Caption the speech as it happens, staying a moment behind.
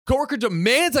Coworker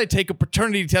demands I take a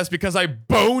paternity test because I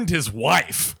boned his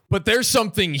wife. But there's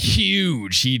something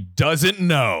huge he doesn't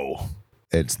know.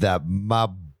 It's that my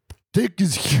dick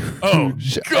is huge. Oh,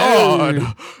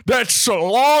 God. That's so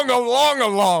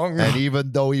long. And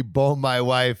even though he boned my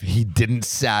wife, he didn't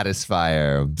satisfy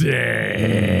her.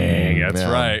 Dang. That's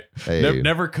right. Hey.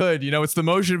 Never could. It's the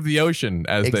motion of the ocean,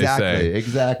 as they say.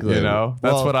 Exactly. That's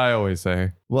what I always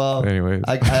say. Well, anyways,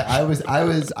 I was.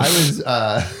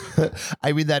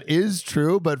 I mean, that is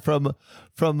true, but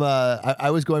I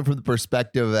was going from the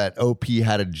perspective that OP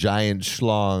had a giant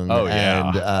schlong,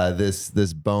 and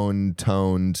this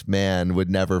bone-toned man would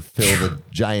never fill the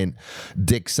giant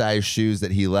dick-sized shoes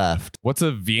that he left. What's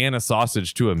a Vienna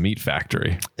sausage to a meat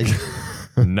factory?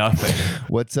 Nothing.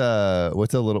 What are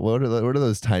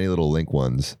those tiny little link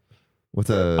ones?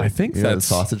 I think that's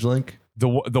the sausage link. The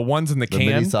ones in the can.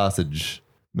 Mini sausage.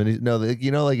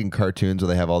 Like in cartoons where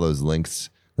they have all those links.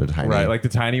 They're tiny. Right, like the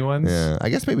tiny ones? Yeah. I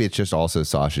guess maybe it's just also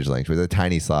sausage links, but a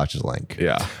tiny sausage link.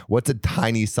 Yeah. What's a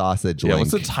tiny sausage link? Yeah,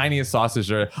 what's the tiniest sausage?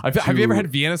 Have you ever had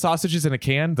Vienna sausages in a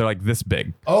can? They're like this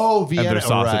big. Oh, Vienna. And they're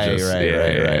sausages.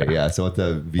 Right. Yeah. So what's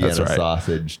a Vienna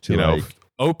sausage to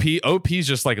OP's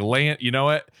just like laying, you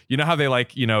know how they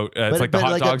it's like the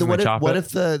hot dogs and they chop it? What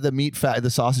if the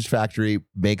sausage factory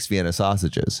makes Vienna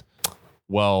sausages?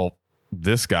 Well,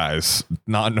 this guy's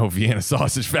not no Vienna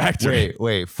sausage factory.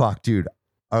 Wait, fuck, dude.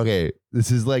 Okay,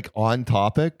 this is like on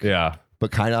topic. Yeah.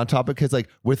 But kind of on topic because like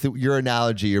with your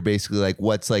analogy, you're basically like,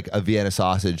 what's like a Vienna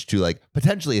sausage to like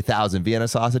potentially 1,000 Vienna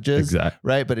sausages? Exactly.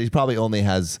 Right? But he probably only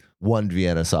has one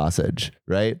Vienna sausage,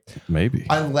 right? Maybe.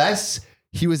 Unless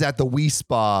he was at the Wii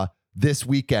Spa this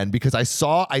weekend because I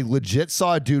legit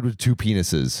saw a dude with 2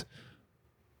 penises.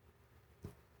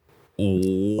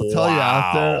 I'll tell you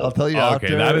after.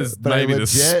 Okay, that is maybe the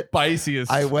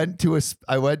spiciest. I went to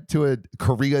a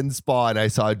Korean spa and I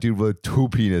saw a dude with 2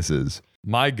 penises.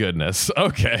 My goodness.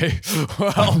 Okay.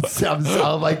 Well,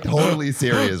 I'm like totally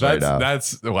serious right now.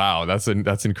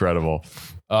 That's incredible.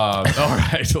 All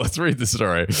right, let's read the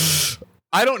story.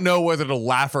 I don't know whether to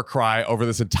laugh or cry over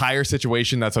this entire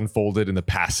situation that's unfolded in the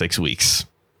past 6 weeks.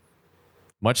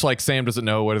 Much like Sam doesn't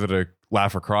know whether to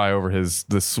laugh or cry over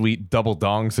the sweet double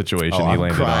dong situation he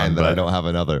landed on. But I don't have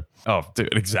another. Oh,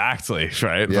 dude, exactly.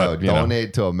 Right. Yo,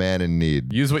 donate to a man in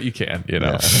need. Use what you can,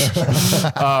 Yeah.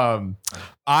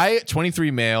 I,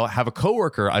 23 male, have a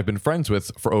coworker I've been friends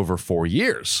with for over 4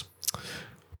 years.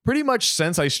 Pretty much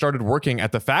since I started working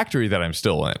at the factory that I'm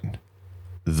still in.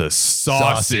 The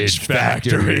sausage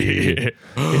factory.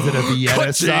 Is it a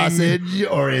Vienna sausage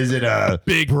or is it a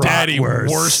Big Daddy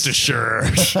Worcestershire?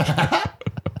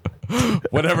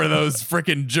 Whatever those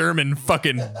freaking German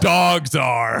fucking dogs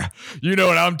are. You know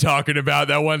what I'm talking about.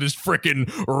 That one is freaking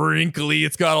wrinkly.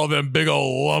 It's got all them big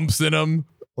old lumps in them.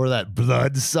 Or that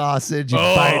blood sausage you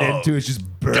bite into, it's just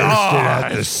bursting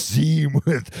at the seam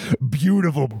with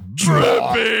beautiful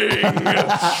dripping.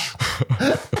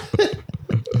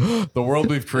 The world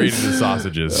we've created is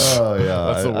sausages. Oh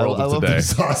yeah, that's the world I of today. Love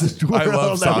sausage world. I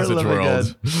love Sausage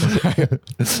World.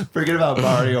 Forget about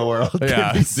Mario World.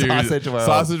 Yeah, dude, Sausage World.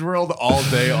 Sausage World all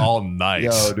day, all night.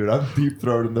 Yo, dude, I'm deep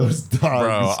throating those dogs.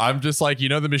 Bro, I'm just like,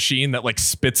 the machine that like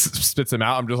spits them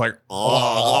out. I'm just like,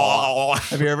 oh.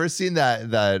 Have you ever seen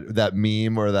that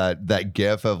meme or that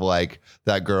gif of like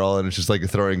that girl and it's just like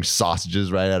throwing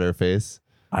sausages right at her face?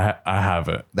 I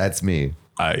haven't. That's me.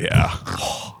 Yeah.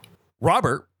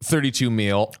 Robert, 32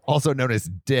 male, also known as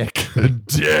Dick.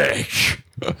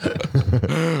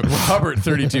 Robert,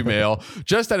 32 male,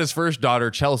 just had his first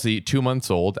daughter, Chelsea, 2 months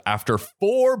old, after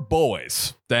 4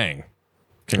 boys. Dang.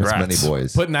 Congrats. That's many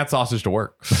boys. Putting that sausage to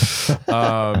work.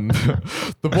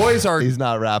 The boys are... He's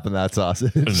not wrapping that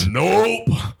sausage. Nope.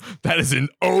 That is an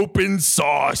open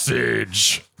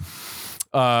sausage.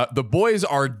 The boys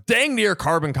are dang near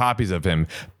carbon copies of him.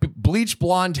 Bleach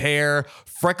blonde hair,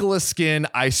 freckless skin.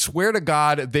 I swear to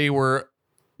God, they were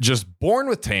just born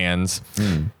with tans.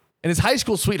 And his high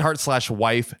school sweetheart /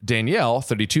 wife, Danielle,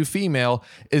 32 female,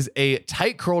 is a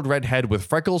tight curled redhead with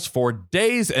freckles for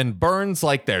days and burns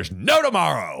like there's no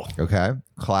tomorrow. Okay.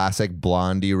 Classic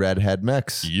blondie redhead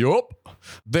mix. Yup.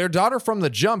 Their daughter from the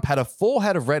jump had a full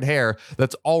head of red hair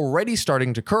that's already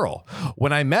starting to curl.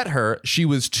 When I met her, she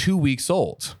was 2 weeks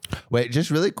old. Wait, just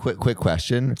really quick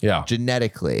question. Yeah.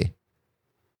 Genetically,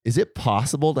 is it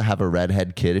possible to have a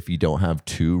redhead kid if you don't have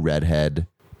 2 redhead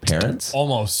parents?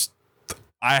 Almost.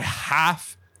 I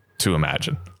have to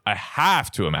imagine.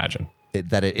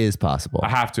 That it is possible. I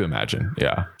have to imagine.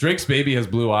 Yeah. Drake's baby has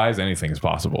blue eyes. Anything is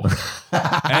possible.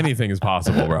 Anything is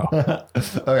possible, bro.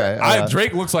 Okay.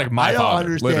 Drake looks like my father. I don't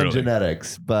understand literally.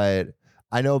 Genetics, but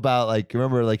I know about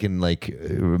remember in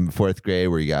 4th grade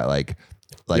where you got like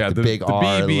Like the big R,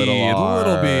 BB, little R.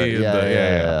 little B.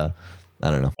 Yeah.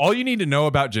 I don't know. All you need to know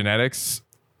about genetics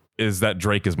is that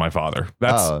Drake is my father.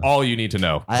 That's all you need to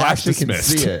know. Class dismissed.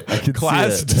 Can see it. I can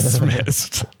Class see it.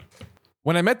 dismissed.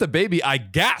 When I met the baby, I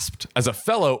gasped as a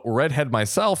fellow redhead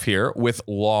myself here with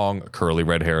long curly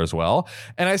red hair as well.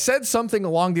 And I said something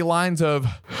along the lines of,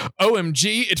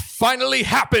 OMG, it finally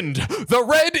happened. The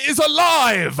red is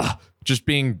alive. Just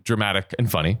being dramatic and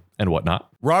funny and whatnot.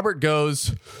 Robert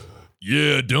goes,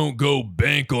 yeah, don't go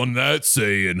bank on that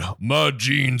saying. My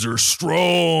genes are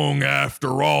strong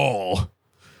after all.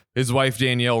 His wife,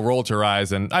 Danielle, rolled her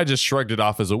eyes, and I just shrugged it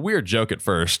off as a weird joke at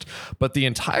first. But the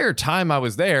entire time I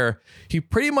was there, he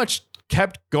pretty much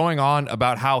kept going on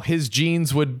about how his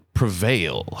genes would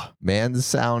prevail. Man's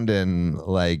sounding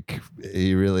like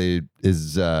he really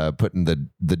is putting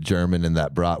the German in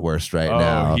that bratwurst right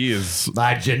now. He is.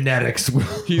 My genetics.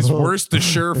 He's worst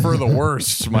assure for the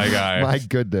worst, my guy. My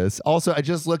goodness. Also, I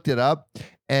just looked it up,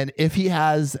 and if he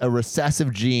has a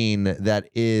recessive gene that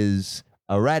is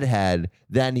a redhead,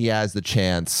 then he has the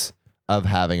chance of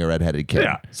having a redheaded kid.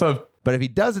 Yeah. So, but if he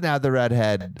doesn't have the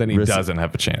redhead, then he doesn't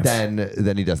have a chance. Then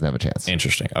he doesn't have a chance.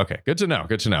 Interesting. Okay. Good to know.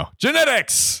 Good to know.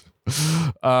 Genetics.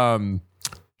 Jump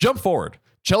forward.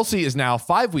 Chelsea is now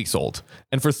 5 weeks old,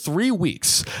 and for 3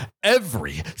 weeks,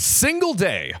 every single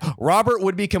day, Robert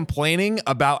would be complaining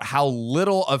about how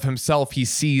little of himself he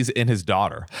sees in his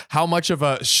daughter, how much of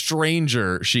a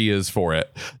stranger she is for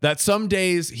it, that some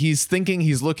days he's thinking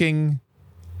he's looking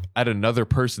at another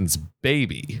person's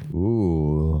baby.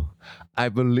 Ooh, I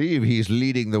believe he's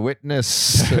leading the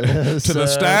witness to the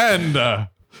stand.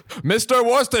 Mr.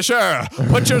 Worcestershire,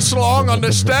 put your slong on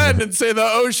the stand and say the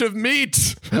oath of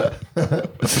meat.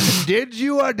 Did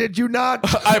you or did you not?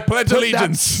 I pledge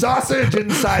allegiance. Sausage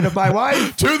inside of my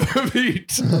wife. To the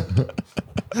meat.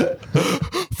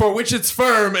 For which it's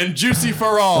firm and juicy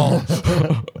for all.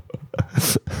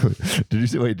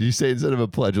 Did you say instead of a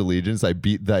pledge allegiance, I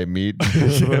beat thy meat?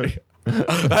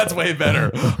 That's way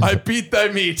better. I beat thy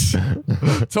meat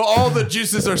till all the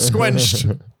juices are squenched.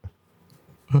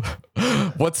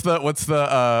 What's the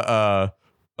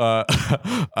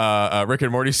Rick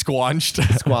and Morty squanched?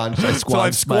 Squanched. So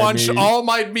I've squanched all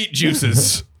my meat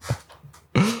juices.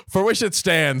 For which it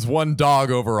stands, one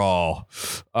dog overall.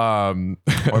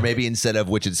 Or maybe instead of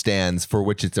which it stands, for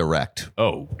which it's erect.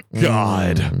 Oh,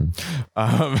 God.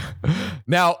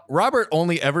 Now, Robert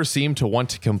only ever seemed to want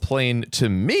to complain to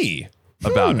me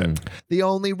about it. The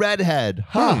only redhead.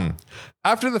 Huh.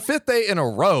 After the 5th day in a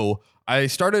row, I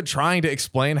started trying to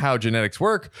explain how genetics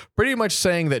work, pretty much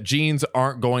saying that genes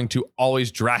aren't going to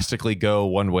always drastically go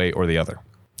one way or the other.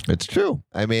 It's true.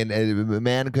 I mean, a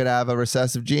man could have a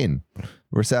recessive gene,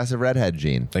 recessive redhead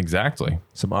gene. Exactly.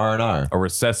 Some R&R. A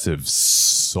recessive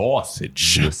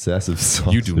sausage. Recessive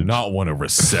sausage. You do not want a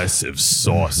recessive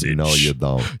sausage. No, you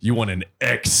don't. You want an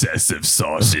excessive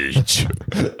sausage.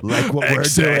 Like what we're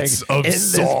doing in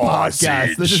this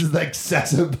podcast. This is the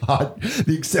excessive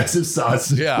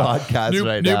sausage podcast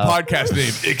right now. New podcast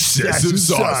name, Excessive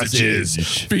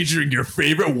Sausages, featuring your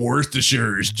favorite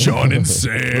Worcestershires, John and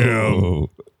Sam.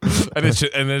 And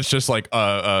it's just like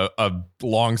a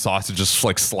long sausage just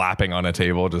like slapping on a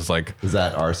table, just like. Is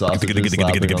that our sausage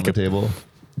slapping on the table?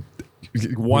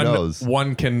 One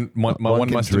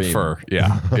must infer.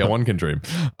 Yeah, one can dream.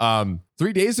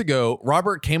 3 days ago,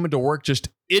 Robert came into work just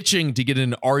itching to get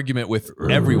in an argument with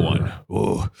everyone.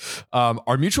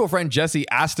 Our mutual friend Jesse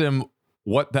asked him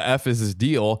what the F is his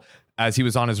deal as he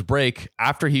was on his break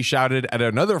after he shouted at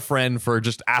another friend for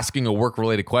just asking a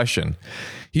work-related question.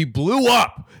 He blew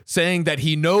up, saying that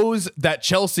he knows that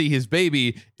Chelsea, his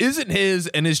baby, isn't his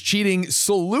and is cheating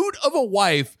salute of a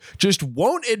wife, just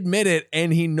won't admit it,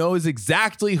 and he knows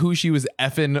exactly who she was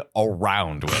effing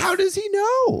around with. How does he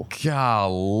know?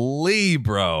 Golly,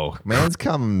 bro. Man's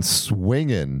coming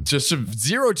swinging. Just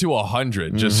 0 to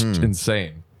 100, just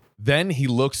insane. Then he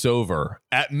looks over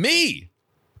at me.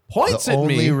 Points at me.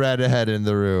 Only redhead in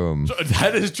the room.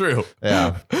 That is true.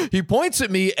 Yeah. He points at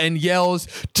me and yells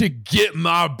to get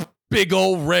my big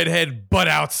old redhead butt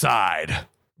outside.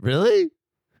 Really?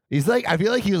 He's like, I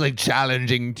feel like he was like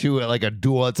challenging to it, like a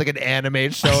duel. It's like an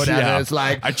anime show. Yeah. It's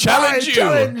like, I challenge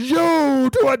you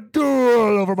to a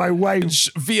duel over my wife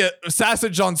via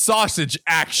sausage on sausage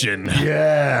action.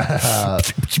 Yeah.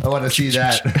 I want to see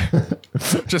that.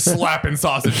 Just slapping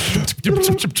sausage.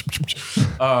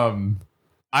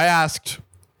 I asked,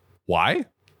 why?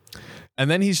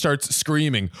 And then he starts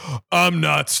screaming, I'm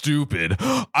not stupid.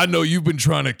 I know you've been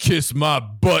trying to kiss my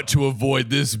butt to avoid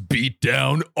this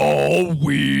beatdown all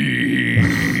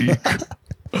week.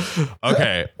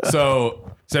 Okay,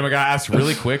 so Sam, I gotta ask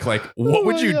really quick, like, what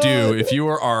would you do if you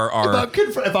were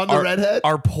if I'm the redhead?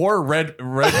 Our poor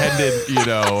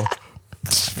redheaded,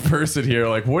 person here?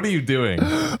 Like, what are you doing?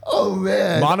 Oh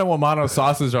man, mano a mano,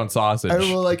 sausage on sausage.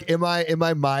 Well, like, am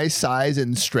I my size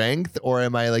and strength, or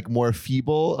am I like more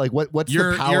feeble? Like, what's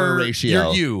the power ratio?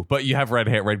 You're you, but you have red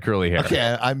hair, red curly hair.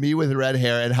 Okay, I'm me with red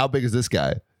hair. And how big is this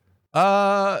guy?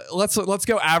 Let's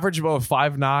go average about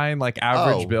 5'9", like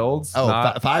average builds. Oh,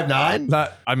 5'9"?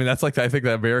 Not. I mean, that's like I think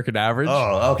the American average.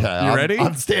 Oh, okay. You ready?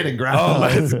 I'm standing ground. Oh,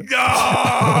 let's go!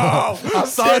 I'm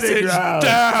Sausage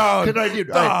down. Can I do?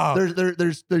 All right,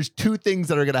 there's two things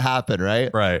that are gonna happen,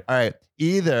 right? Right. All right.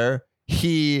 Either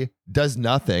he does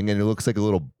nothing and he looks like a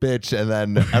little bitch, and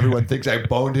then everyone thinks I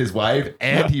boned his wife,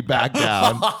 and he backed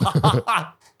down.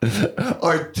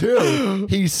 Or two,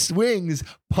 he swings,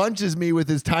 punches me with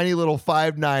his tiny little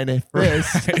 5'9"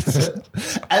 fist,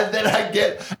 and then I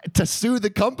get to sue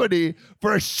the company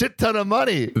for a shit ton of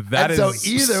money. That is so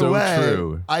either so way,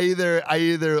 true. I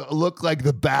either look like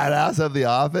the badass of the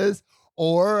office,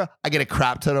 or I get a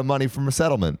crap ton of money from a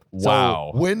settlement. Wow.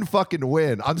 So win fucking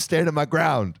win. I'm standing my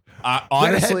ground.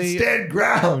 Honestly, stand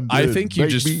ground. I dude. think you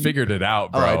just figured it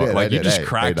out, bro. Oh, I did, like I did. you just Hey,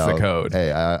 cracked the code.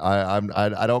 Hey,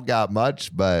 I don't got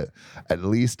much, but at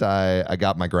least I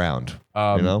got my ground.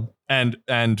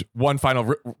 And one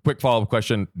final quick follow-up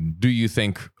question: do you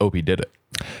think Opie did it?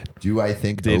 Do I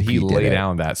think did Opie he lay did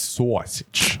down that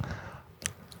sausage?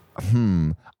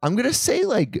 I'm gonna say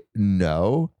like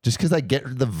no, just because I get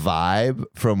the vibe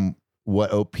from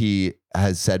what Opie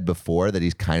has said before that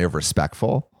he's kind of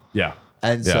respectful. Yeah.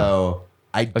 And so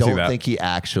I don't think he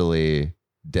actually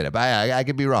did it. But I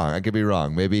could be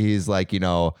wrong. Maybe he's like,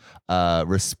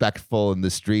 respectful in the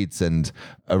streets and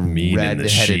a red-headed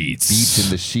beach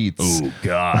in the sheets. Oh,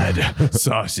 God.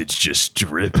 Sausage just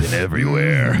dripping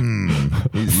everywhere.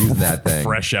 He's using that thing.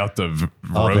 Fresh out the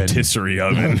rotisserie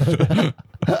oven.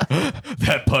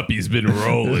 That puppy's been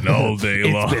rolling all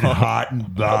day long. It's been hot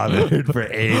and bothered for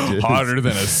ages. Hotter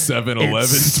than a 7-Eleven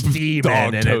steaming,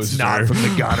 dog and toaster. It's not from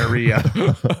the gonorrhea.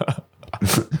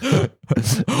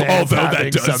 Although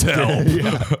that does help.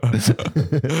 Yeah.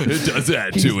 It does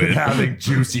add He's to been it. having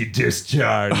juicy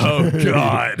discharge. Oh,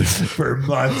 God. For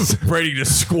months. Ready to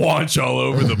squanch all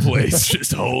over the place,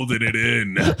 just holding it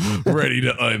in. Ready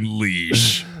to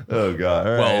unleash. Oh, God.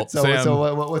 All right. Well, Sam,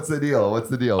 so what's the deal? What's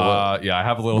the deal? Yeah, I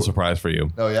have a little surprise for you.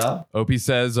 Oh, yeah? Opie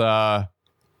says, I'm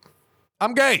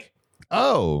gay.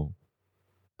 Oh.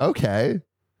 Okay.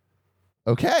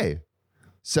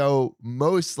 So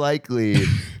most likely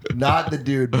not the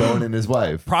dude boning his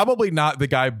wife. Probably not the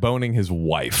guy boning his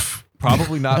wife.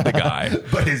 Probably not the guy.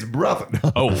 But his brother.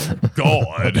 Oh,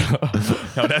 God.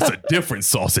 Now, that's a different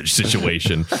sausage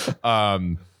situation.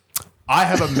 I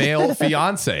have a male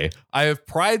fiance. I have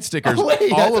pride stickers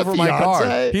all over my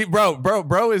car.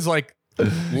 Bro is like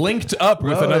linked up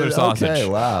with another sausage. Okay,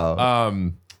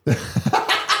 wow.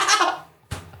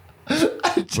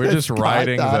 We're just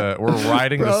riding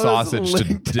the sausage to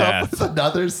death. With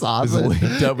another sausage.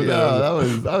 Linked up with that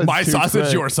was my sausage,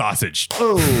 quick. your sausage.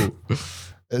 Oh.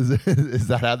 Is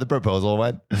that how the proposal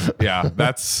went? Yeah,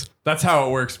 that's how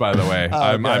it works, by the way.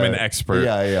 I'm an expert.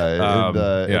 Yeah. In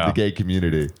the gay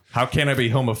community. How can I be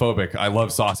homophobic? I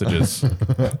love sausages.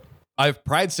 I have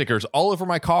pride stickers all over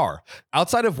my car.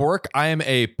 Outside of work, I am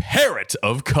a parrot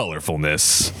of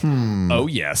colorfulness. Oh,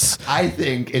 yes. I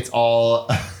think it's all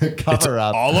cover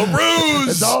up. All a ruse.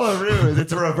 It's all a ruse.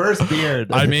 It's a reverse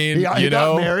beard. I mean, he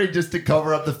got married just to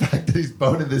cover up the fact that he's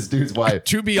boning this dude's wife.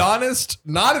 To be honest,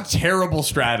 not a terrible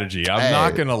strategy. I'm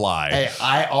not going to lie. Hey,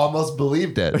 I almost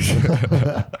believed it.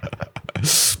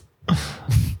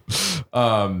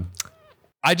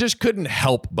 I just couldn't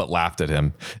help but laughed at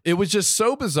him. It was just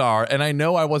so bizarre, and I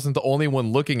know I wasn't the only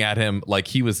one looking at him like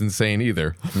he was insane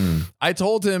either. I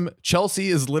told him Chelsea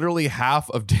is literally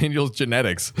half of Daniel's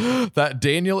genetics, that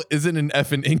Daniel isn't an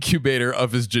effing incubator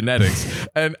of his genetics,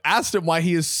 and asked him why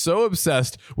he is so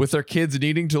obsessed with their kids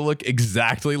needing to look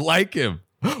exactly like him.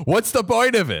 What's the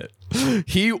point of it?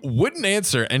 He wouldn't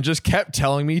answer and just kept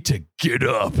telling me to get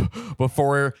up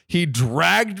before he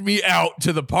dragged me out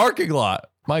to the parking lot.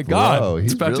 My God, bro,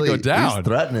 it's about to go down. He's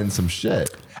threatening some shit.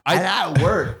 And at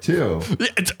work, too.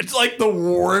 It's like the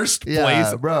worst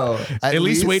place. Bro. At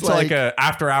least wait till like a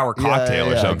after-hour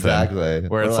cocktail or something. Exactly.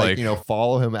 Where it's like,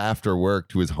 follow him after work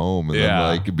to his home and then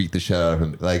like beat the shit out of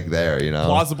him like there,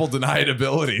 Plausible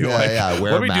deniability.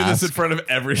 Wear let me a do this mask. in front of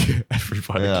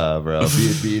everybody. Yeah, bro.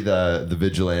 Be the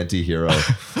vigilante hero.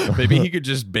 Maybe he could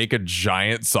just bake a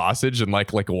giant sausage and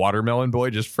like a watermelon boy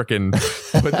just freaking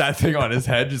put that thing on his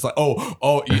head. Just like,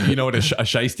 you know what a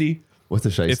shiesty? What's a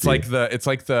shiesty? It's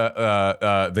like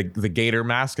the gator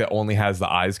mask that only has the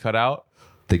eyes cut out.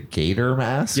 the gator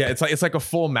mask. Yeah, it's like a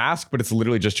full mask, but it's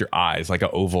literally just your eyes, like an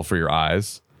oval for your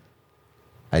eyes.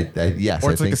 Yes,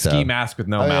 or it's I like think a ski mask with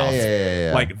no mouth.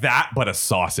 Yeah. Like that, but a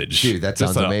sausage. Dude, that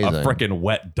sounds amazing. A freaking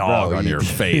wet dog on your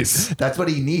face. That's what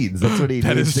he needs. That's what he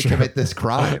needs to commit this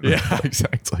crime. Yeah,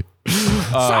 exactly.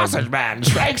 Sausage man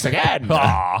strikes again.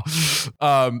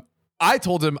 I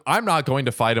told him I'm not going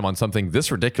to fight him on something this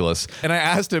ridiculous, and I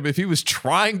asked him if he was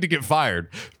trying to get fired.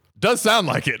 Does sound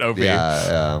like it, OP.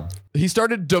 Yeah. He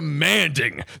started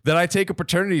demanding that I take a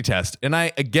paternity test, and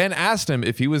I again asked him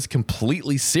if he was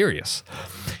completely serious.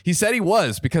 He said he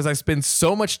was because I spend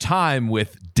so much time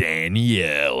with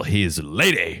Danielle, his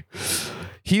lady.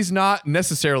 He's not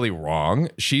necessarily wrong.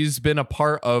 She's been a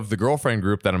part of the girlfriend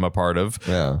group that I'm a part of.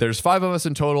 Yeah. There's 5 of us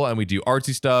in total, and we do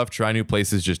artsy stuff, try new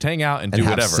places, just hang out and do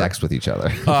have whatever. Sex with each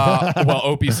other. Well,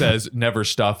 Opie says never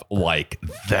stuff like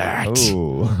that.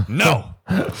 Ooh. No.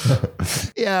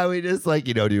 Yeah, we just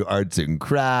do arts and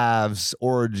crafts,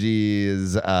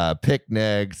 orgies,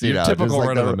 picnics. Typical just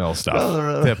run-of-the-mill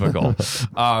stuff. Typical.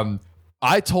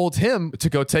 I told him to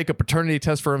go take a paternity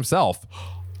test for himself.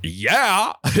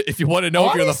 Yeah, if you want to know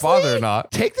if you're the father or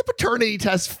not. Take the paternity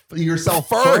test yourself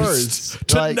first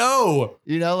to know.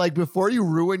 Before you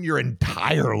ruin your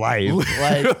entire life.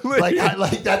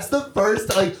 Like that's the first.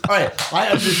 All right, I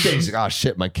understand. He's like, oh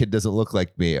shit, my kid doesn't look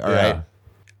like me. All right,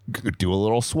 do a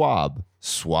little swab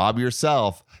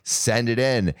yourself, send it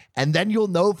in, and then you'll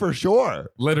know for sure.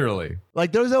 Literally.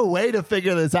 There's a way to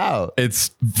figure this out.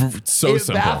 It's so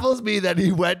simple. It baffles me that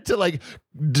he went to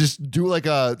just do like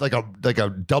a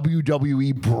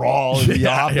WWE brawl in the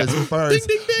office first.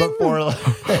 Ding, ding, ding. Before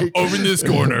over in this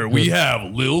corner, we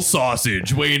have Lil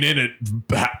Sausage weighing in at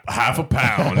half a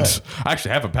pound.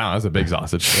 Actually, half a pound. That's a big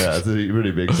sausage. Yeah, it's a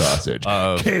really big sausage.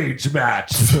 Cage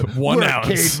match. 1 ounce.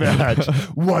 Cage match.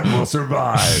 One will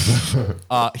survive.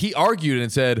 He argued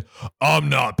and said, I'm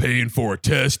not paying for a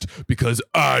test because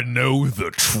I know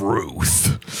the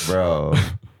truth. Bro.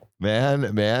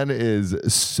 Man is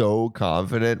so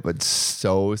confident, but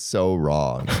so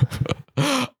wrong.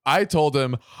 I told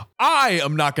him I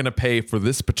am not going to pay for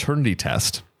this paternity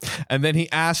test. And then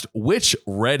he asked which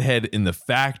redhead in the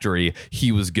factory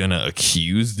he was going to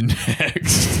accuse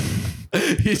next.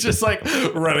 He's just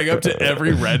running up to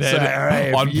every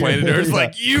redhead on planet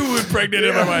Earth. You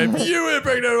impregnated my wife. You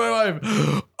impregnated my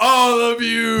wife. All of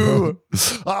you.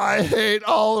 I hate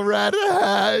all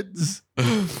redheads.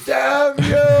 Damn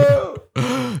you.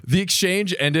 The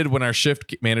exchange ended when our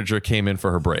shift manager came in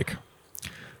for her break.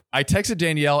 I texted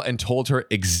Danielle and told her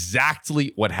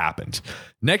exactly what happened.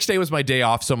 Next day was my day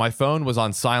off, so my phone was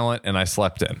on silent and I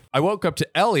slept in. I woke up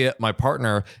to Elliot, my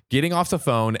partner, getting off the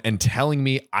phone and telling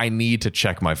me I need to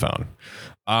check my phone.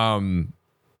 Sam,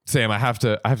 I have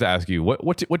to ask you,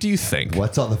 what do you think?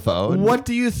 What's on the phone? What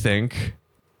do you think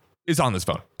is on this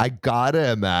phone? I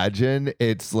gotta imagine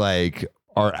it's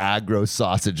our aggro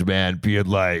sausage man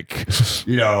being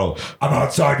I'm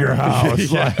outside your house.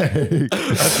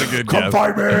 That's a good come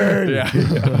find me. Yeah.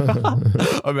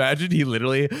 Imagine he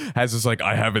literally has this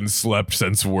I haven't slept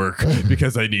since work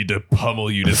because I need to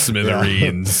pummel you to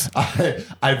smithereens.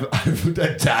 I've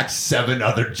attacked 7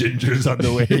 other gingers on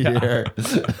the way here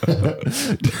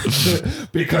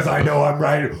because I know I'm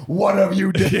right. One of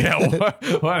you did. Yeah,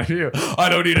 one of you. I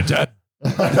don't need a test.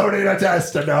 I don't need a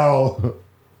test to know.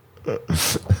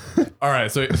 All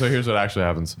right, so here's what actually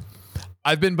happens.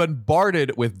 I've been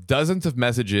bombarded with dozens of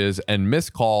messages and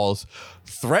missed calls,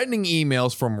 threatening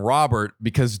emails from Robert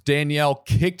because Danielle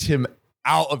kicked him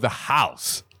out of the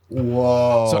house.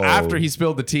 Whoa. So after he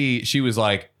spilled the tea, she was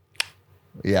like,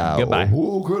 yeah. Goodbye.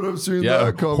 Who could have seen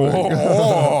that coming?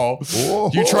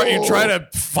 You try to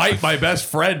fight my best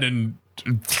friend and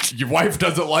your wife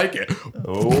doesn't like it.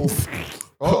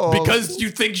 Because you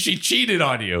think she cheated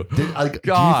on you. Do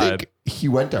you think he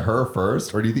went to her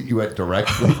first, or do you think he went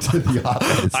directly to the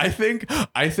office? I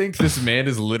think this man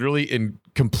is literally in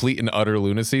complete and utter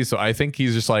lunacy. So I think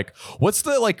he's just what's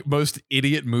the most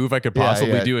idiot move I could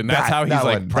possibly do? And that's how he's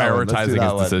prioritizing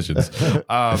his decisions.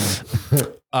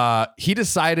 He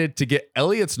decided to get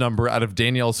Elliot's number out of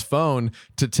Danielle's phone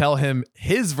to tell him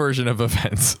his version of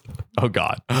events. Oh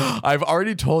God. I've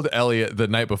already told Elliot the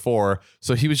night before,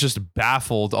 so he was just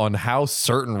baffled on how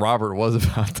certain Robert was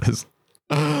about this.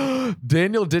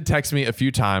 Daniel did text me a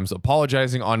few times,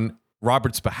 apologizing on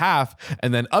Robert's behalf,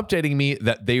 and then updating me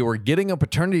that they were getting a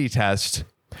paternity test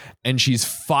and she's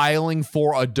filing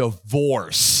for a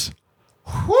divorce.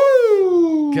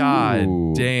 Woo!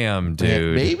 God damn,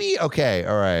 dude. Maybe, okay,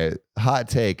 all right. Hot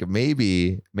take.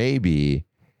 Maybe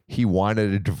he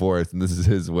wanted a divorce and this is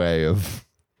his way of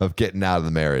getting out of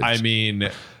the marriage. I mean,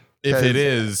 if it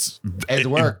is, it's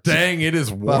worked. Dang, it is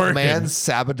But working. man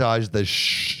sabotaged the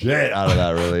shit out of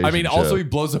that relationship. I mean, also he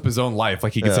blows up his own life.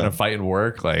 Like he gets in a fight in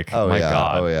work. Like, oh my yeah,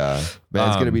 God. oh yeah.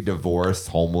 Man's gonna be divorced,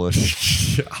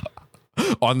 homeless.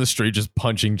 On the street, just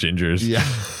punching gingers. Yeah,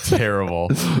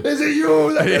 terrible. Is it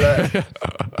you?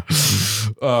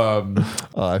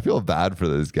 I feel bad for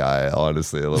this guy,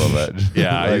 honestly, a little bit.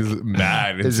 Yeah, like, he's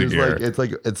mad and it's just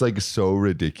insecure. it's like so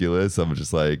ridiculous. I'm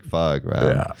just like, fuck,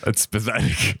 man. Yeah, it's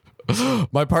pathetic.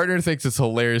 My partner thinks it's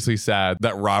hilariously sad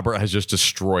that Robert has just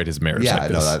destroyed his marriage. Yeah,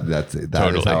 like no, this. that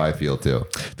Totally. is how I feel too.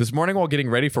 This morning while getting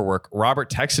ready for work,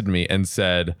 Robert texted me and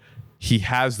said he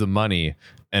has the money,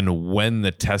 and when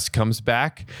the test comes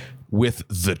back with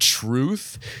the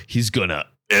truth, he's gonna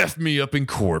F me up in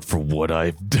court for what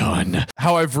I've done.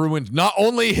 How I've ruined not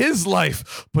only his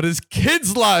life, but his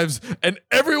kids' lives and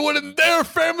everyone in their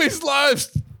family's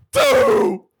lives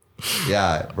too.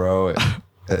 Yeah, bro.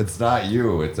 It's not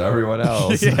you. It's everyone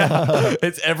else. Yeah,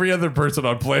 it's every other person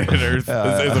on planet Earth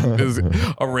is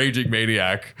a raging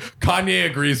maniac. Kanye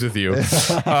agrees with you.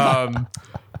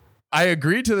 I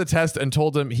agreed to the test and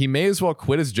told him he may as well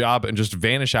quit his job and just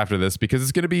vanish after this because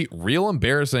it's going to be real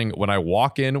embarrassing when I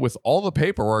walk in with all the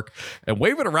paperwork and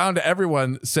wave it around to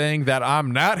everyone saying that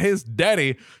I'm not his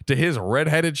daddy to his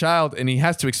redheaded child, and he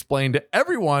has to explain to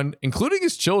everyone, including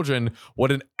his children,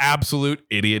 what an absolute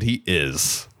idiot he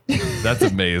is. That's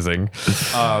amazing.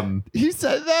 He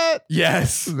said that?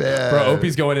 Yes. Man. Bro,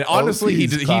 Opie's going in. Honestly, he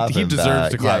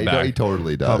deserves to clap back. He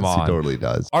totally does. Come on. He totally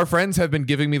does. Our friends have been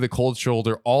giving me the cold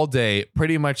shoulder all day,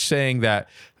 pretty much saying that,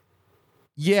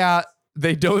 yeah,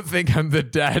 they don't think I'm the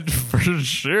dad for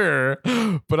sure,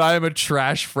 but I am a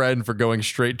trash friend for going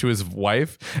straight to his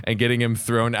wife and getting him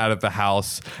thrown out of the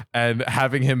house and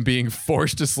having him being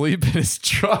forced to sleep in his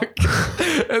truck.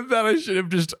 And that I should have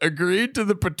just agreed to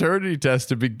the paternity test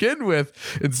to begin with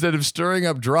instead of stirring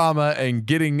up drama and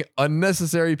getting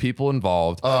unnecessary people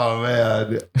involved. Oh,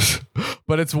 man.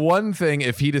 But it's one thing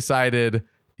if he decided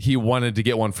he wanted to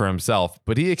get one for himself,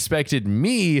 but he expected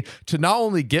me to not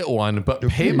only get one, but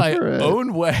pay my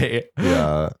own way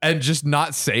and just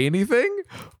not say anything.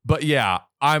 But yeah,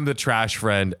 I'm the trash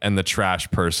friend and the trash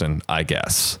person, I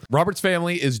guess. Robert's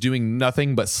family is doing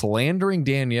nothing but slandering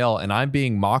Danielle, and I'm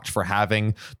being mocked for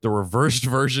having the reversed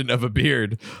version of a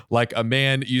beard. Like a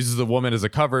man uses a woman as a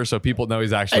cover so people know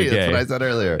he's actually gay. That's what I said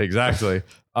earlier. Exactly.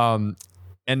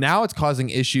 And now it's causing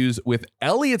issues with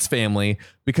Elliot's family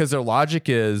because their logic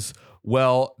is,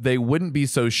 well, they wouldn't be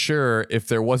so sure if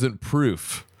there wasn't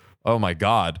proof. Oh my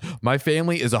God. My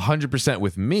family is 100%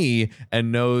 with me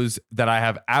and knows that I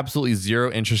have absolutely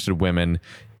zero interest in women.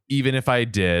 Even if I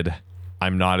did,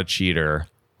 I'm not a cheater.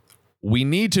 We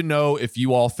need to know if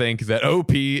you all think that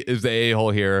OP is the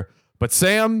a-hole here. But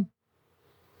Sam,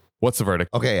 what's the verdict?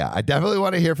 Okay, yeah, I definitely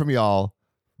want to hear from y'all,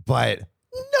 but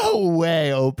no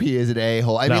way OP is an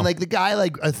a-hole. I mean, like the guy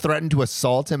threatened to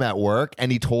assault him at work and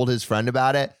he told his friend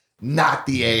about it. Not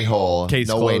the a-hole. Case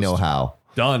no closed. way, no how.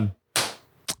 Done.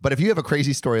 But if you have a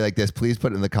crazy story like this, please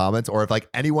put it in the comments. Or if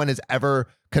anyone has ever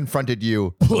confronted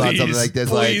you about something like this,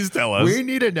 please tell us. We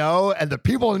need to know, and the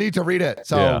people need to read it.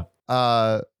 So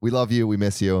we love you. We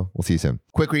miss you. We'll see you soon.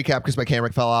 Quick recap because my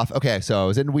camera fell off. Okay, so I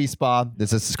was in Wee Spa.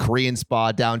 This is Korean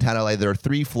spa downtown LA. There are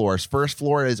 3 floors. First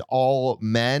floor is all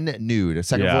men nude.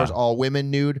 Second floor is all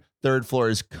women nude. Third floor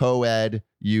is co-ed.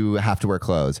 You have to wear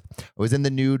clothes. I was in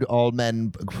the nude all men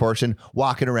portion,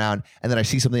 walking around, and then I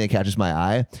see something that catches my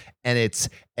eye, and it's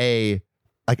it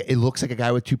looks like a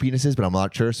guy with 2 penises, but I'm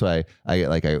not sure. So I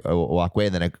walk away,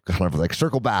 and then I kind of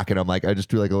circle back, and I'm like, I just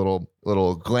do a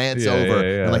little glance over.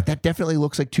 Yeah. I'm like, that definitely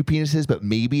looks like 2 penises, but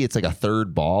maybe it's like a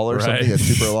third ball or something that's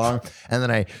super long. And then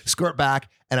I skirt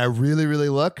back, and I really, really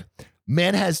look.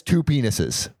 Man has 2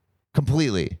 penises,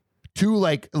 completely 2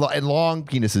 and long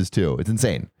penises too. It's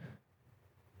insane.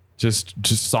 Just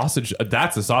sausage.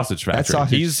 That's a sausage factory. That's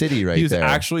Sausage City right he's there.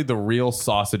 He's actually the real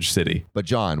Sausage City. But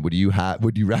John, would you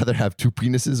rather have 2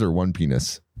 penises or 1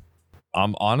 penis?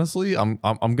 Honestly, I'm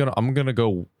gonna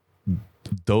go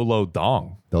Dolo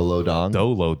Dong. Dolo Dong?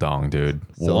 Dolo Dong, dude.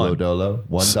 Solo Dolo?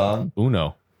 1 dong?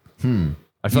 Uno.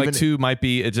 I feel like 2 might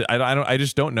be. I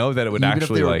just don't know that it would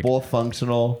actually if they were both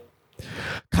functional.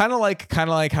 Kind of like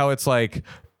how it's like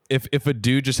if a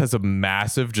dude just has a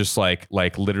massive, just like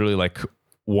literally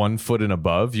 1 foot and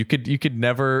above, you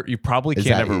probably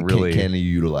can't ever really can you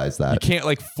utilize that. You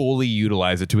can't fully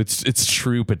utilize it to its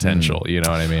true potential. You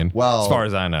know what I mean? Well, as far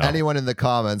as I know, anyone in the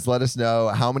comments, let us know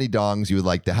how many dongs you would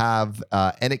like to have,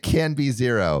 and it can be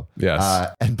 0.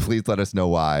 Yes, and please let us know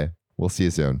why. We'll see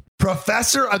you soon.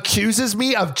 Professor accuses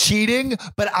me of cheating,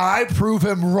 but I prove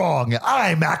him wrong.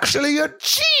 I'm actually a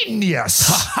genius.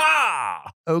 Ha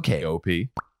ha. Okay, OP.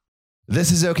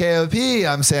 This is OKOP.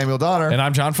 I'm Samuel Donner. And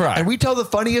I'm John Fry. And we tell the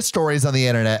funniest stories on the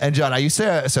internet. And John, I used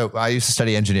to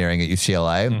study engineering at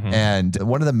UCLA. Mm-hmm. And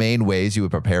one of the main ways you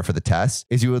would prepare for the test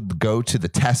is you would go to the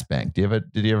test bank. Did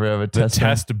you ever have a test bank?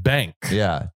 Test bank.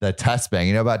 Yeah, the test bank.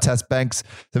 You know about test banks?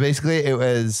 So basically it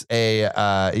was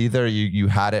either you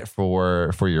had it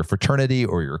for your fraternity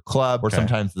or your club, or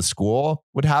sometimes the school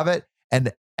would have it.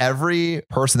 And every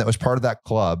person that was part of that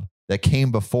club that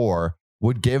came before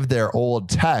would give their old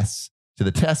tests to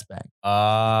the test bank.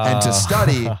 And to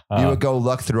study, you would go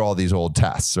look through all these old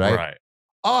tests, right? Right.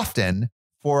 Often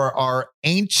for our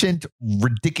ancient,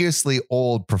 ridiculously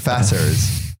old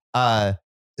professors,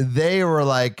 they were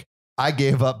like, I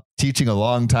gave up teaching a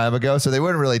long time ago, so they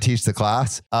wouldn't really teach the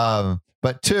class.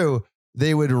 But two,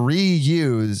 they would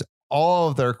reuse all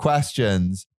of their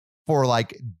questions for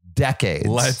like decades.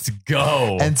 Let's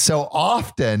go. And so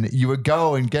often you would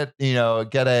go and get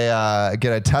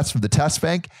a test from the test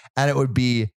bank, and it would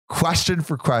be question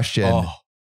for question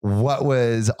what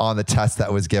was on the test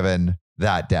that was given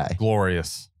that day.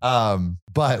 Glorious.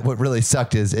 But what really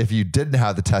sucked is if you didn't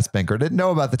have the test bank or didn't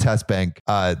know about the test bank,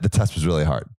 the test was really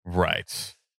hard.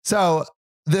 Right. So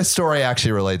this story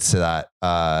actually relates to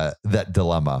that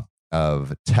dilemma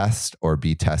of test or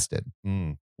be tested.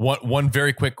 One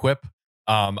very quick quip.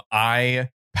 I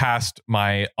passed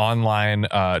my online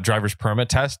driver's permit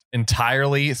test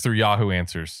entirely through Yahoo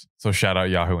Answers. So shout out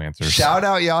Yahoo Answers. Shout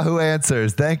out Yahoo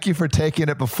Answers. Thank you for taking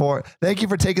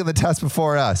the test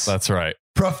before us. That's right.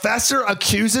 Professor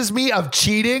accuses me of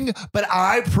cheating, but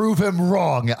I prove him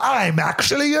wrong. I'm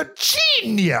actually a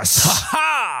genius.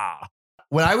 Ha-ha!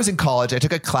 When I was in college, I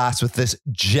took a class with this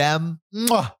gem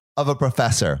of a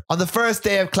professor. On the first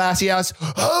day of class, he asked,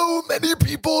 how many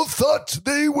people thought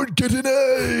they would get an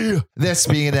A? This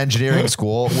being an engineering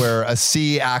school where a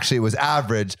C actually was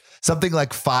average, something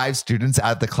like 5 students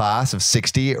at the class of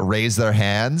 60 raised their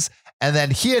hands. And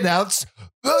then he announced,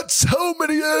 that's how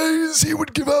many A's he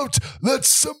would give out that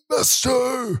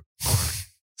semester.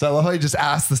 So I love how he just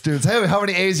asked the students, hey, how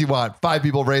many A's you want? 5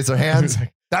 people raised their hands.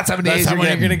 That's how many A's you're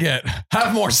going to get.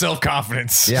 Have more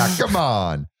self-confidence. Yeah, come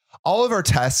on. All of our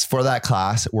tests for that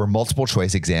class were multiple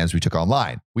choice exams we took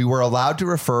online. We were allowed to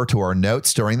refer to our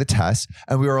notes during the test,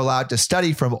 and we were allowed to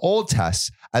study from old tests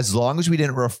as long as we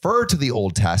didn't refer to the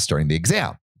old test during the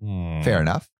exam. Fair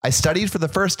enough. I studied for the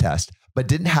first test, but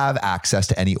didn't have access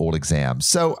to any old exams.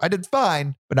 So I did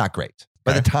fine, but not great.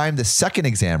 By the time the second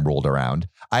exam rolled around,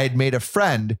 I had made a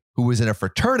friend who was in a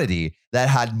fraternity that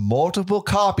had multiple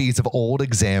copies of old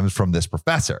exams from this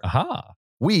professor.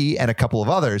 We and a couple of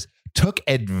others took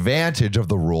advantage of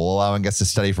the rule, allowing us to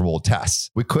study from old tests.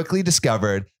 We quickly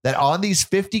discovered that on these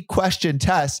 50 question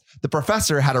tests, the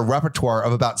professor had a repertoire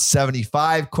of about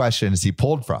 75 questions he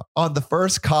pulled from. On the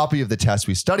first copy of the test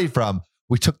we studied from,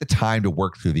 we took the time to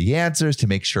work through the answers to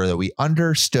make sure that we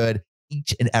understood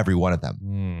each and every one of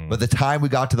them. By the time we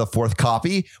got to the fourth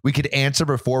copy, we could answer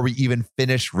before we even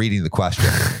finished reading the question.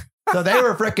 So they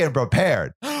were freaking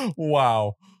prepared.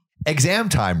 Wow. Exam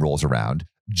time rolls around.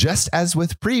 Just as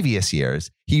with previous years,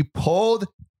 he pulled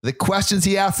the questions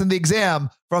he asked in the exam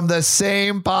from the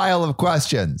same pile of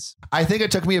questions. I think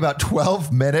it took me about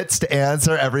 12 minutes to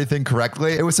answer everything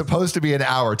correctly. It was supposed to be an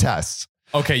hour test.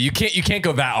 Okay, you can't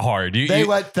go that hard. They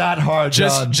went that hard,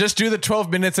 John. Just do the 12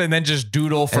 minutes and then just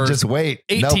doodle for just wait.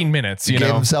 18 minutes. You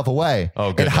gave himself away.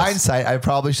 Oh, goodness. In hindsight, I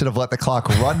probably should have let the clock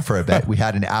run for a bit. We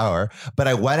had an hour, but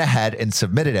I went ahead and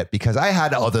submitted it because I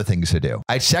had other things to do.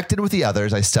 I checked in with the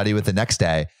others I studied with the next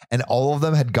day, and all of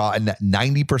them had gotten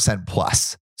 90%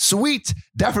 plus. Sweet.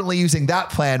 Definitely using that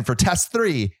plan for test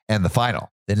 3 and the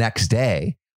final. The next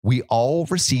day, we all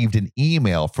received an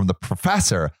email from the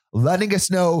professor letting us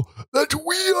know that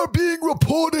we are being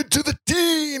reported to the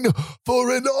dean for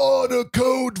an honor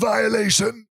code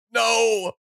violation.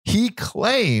 No. He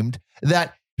claimed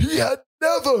that he had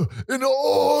never in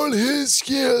all his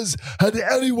years had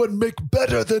anyone make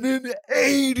better than an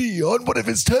 80 on one of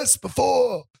his tests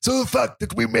before. So the fact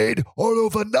that we made all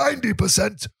over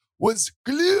 90% was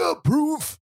clear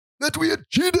proof that we had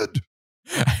cheated.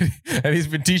 And he's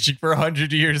been teaching for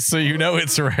 100 years, so you know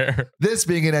it's rare. This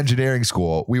being an engineering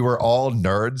school, we were all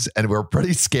nerds and we were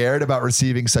pretty scared about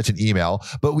receiving such an email,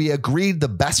 but we agreed the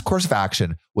best course of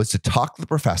action was to talk to the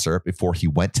professor before he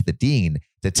went to the dean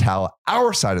to tell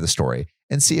our side of the story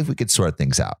and see if we could sort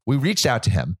things out. We reached out to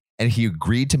him and he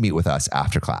agreed to meet with us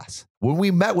after class. When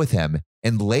we met with him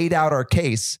and laid out our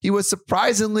case, he was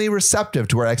surprisingly receptive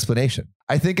to our explanation.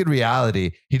 I think in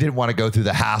reality, he didn't want to go through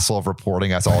the hassle of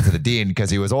reporting us all to the dean because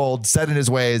he was old, set in his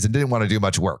ways, and didn't want to do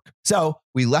much work. So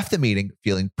we left the meeting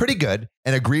feeling pretty good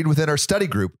and agreed within our study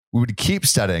group we would keep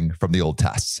studying from the old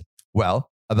tests. Well,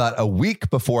 about a week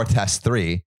before test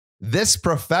 3, this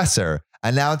professor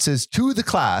announces to the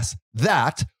class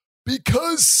that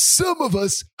because some of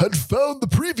us had found the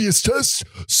previous test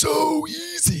so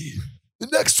easy, the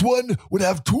next one would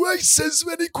have twice as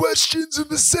many questions in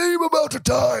the same amount of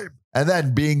time. And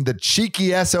then, being the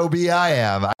cheeky SOB I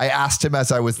am, I asked him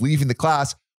as I was leaving the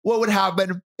class, what would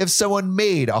happen if someone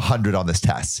made 100 on this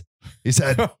test? He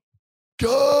said,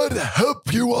 God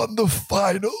help you on the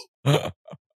final.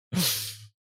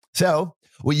 So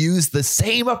we used the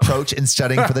same approach in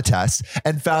studying for the test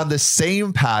and found the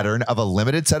same pattern of a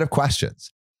limited set of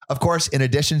questions. Of course, in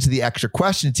addition to the extra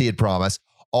questions he had promised,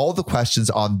 all the questions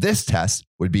on this test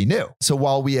would be new. So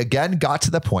while we again got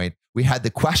to the point, we had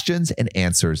the questions and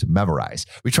answers memorized.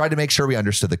 We tried to make sure we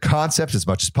understood the concept as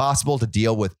much as possible to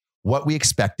deal with what we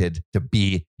expected to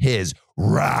be his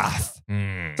wrath.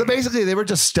 So basically, they were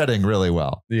just studying really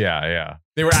well. Yeah.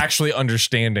 They were actually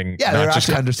understanding. Yeah, they were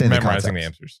actually understanding memorizing the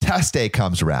answers. Test day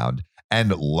comes around,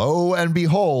 and lo and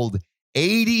behold,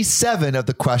 87 of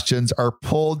the questions are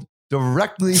pulled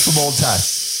directly from old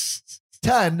tests.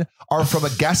 10 are from a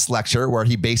guest lecture where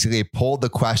he basically pulled the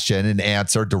question and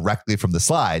answer directly from the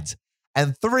slides.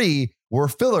 And 3 were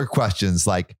filler questions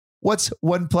like, what's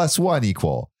 1 + 1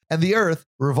 equal? And the earth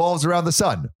revolves around the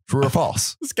sun. True or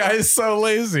false? This guy is so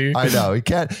lazy. I know. He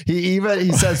can't.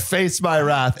 He says, face my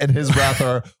wrath. And his wrath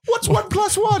are, what's 1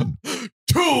 + 1?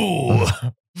 2.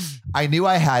 I knew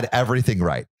I had everything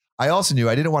right. I also knew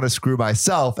I didn't want to screw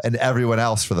myself and everyone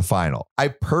else for the final. I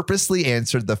purposely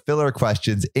answered the filler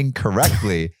questions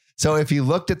incorrectly. So if he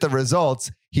looked at the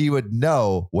results, he would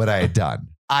know what I had done.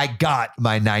 I got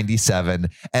my 97,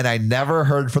 and I never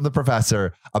heard from the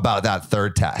professor about that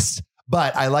third test.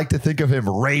 But I like to think of him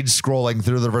rage scrolling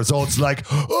through the results like,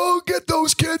 oh, get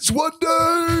those kids one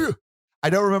day. I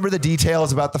don't remember the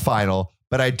details about the final,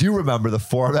 but I do remember the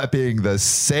format being the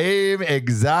same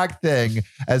exact thing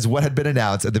as what had been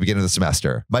announced at the beginning of the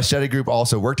semester. My study group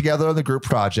also worked together on the group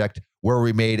project where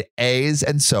we made A's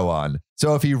and so on.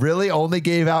 So if he really only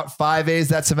gave out 5 A's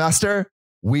that semester,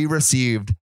 we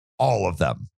received all of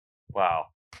them. Wow,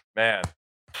 man.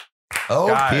 OP.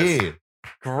 Guys,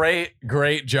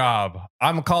 great job.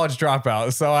 I'm a college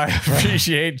dropout, so I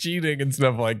appreciate cheating and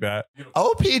stuff like that.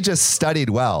 OP just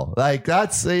studied well. Like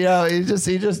that's, he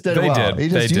just did well. He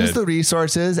just used the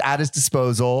resources at his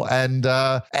disposal and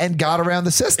got around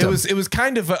the system. It was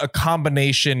kind of a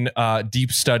combination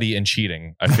deep study and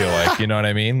cheating, I feel like. You know what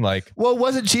I mean? Like, well, it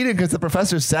wasn't cheating because the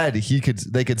professor said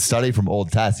they could study from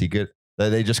old tests.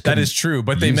 They just couldn't. That is true,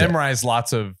 but they memorized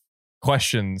lots of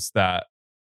questions that,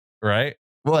 right?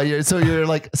 Well, you're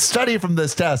like, study from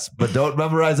this test, but don't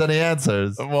memorize any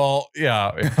answers. Well,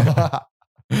 yeah.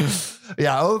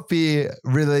 Yeah, OP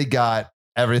really got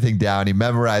everything down. He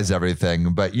memorized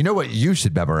everything. But you know what you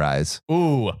should memorize?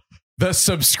 Ooh, the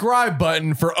subscribe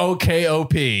button for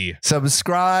OKOP.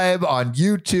 Subscribe on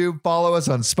YouTube. Follow us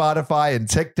on Spotify and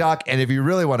TikTok. And if you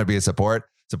really want to be a support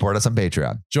us on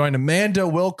Patreon. Join Amanda,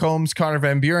 Will Combs, Connor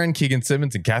Van Buren, Keegan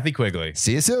Simmons, and Kathy Quigley.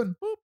 See you soon.